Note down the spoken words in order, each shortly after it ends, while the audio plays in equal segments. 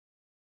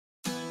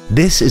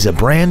This is a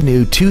brand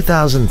new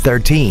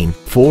 2013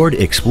 Ford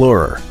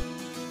Explorer.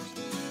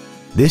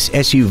 This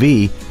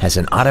SUV has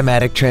an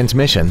automatic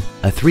transmission,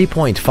 a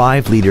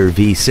 3.5-liter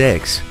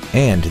V6,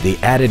 and the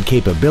added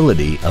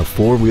capability of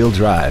four-wheel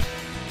drive.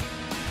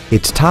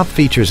 Its top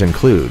features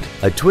include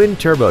a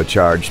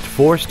twin-turbocharged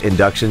forced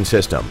induction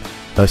system,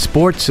 a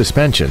sports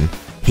suspension,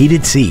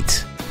 heated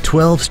seats,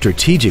 12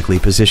 strategically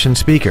positioned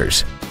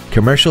speakers,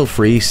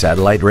 commercial-free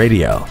satellite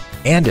radio,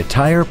 and a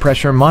tire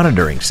pressure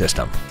monitoring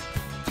system.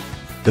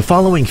 The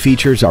following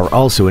features are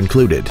also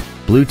included: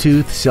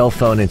 Bluetooth cell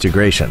phone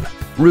integration,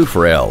 roof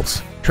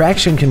rails,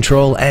 traction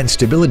control and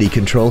stability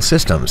control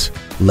systems,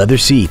 leather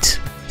seats,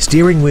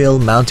 steering wheel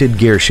mounted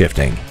gear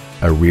shifting,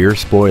 a rear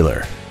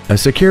spoiler, a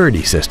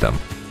security system,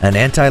 an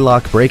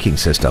anti-lock braking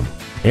system,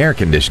 air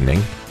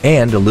conditioning,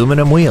 and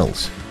aluminum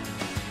wheels.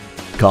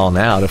 Call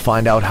now to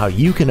find out how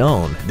you can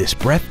own this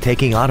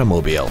breathtaking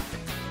automobile.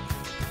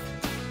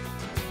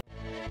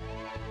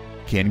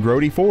 Ken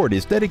Grody Ford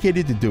is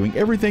dedicated to doing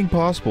everything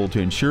possible to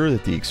ensure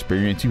that the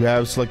experience you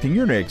have selecting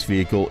your next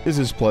vehicle is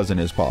as pleasant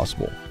as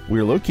possible.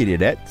 We're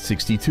located at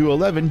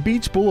 6211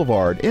 Beach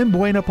Boulevard in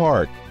Buena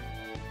Park.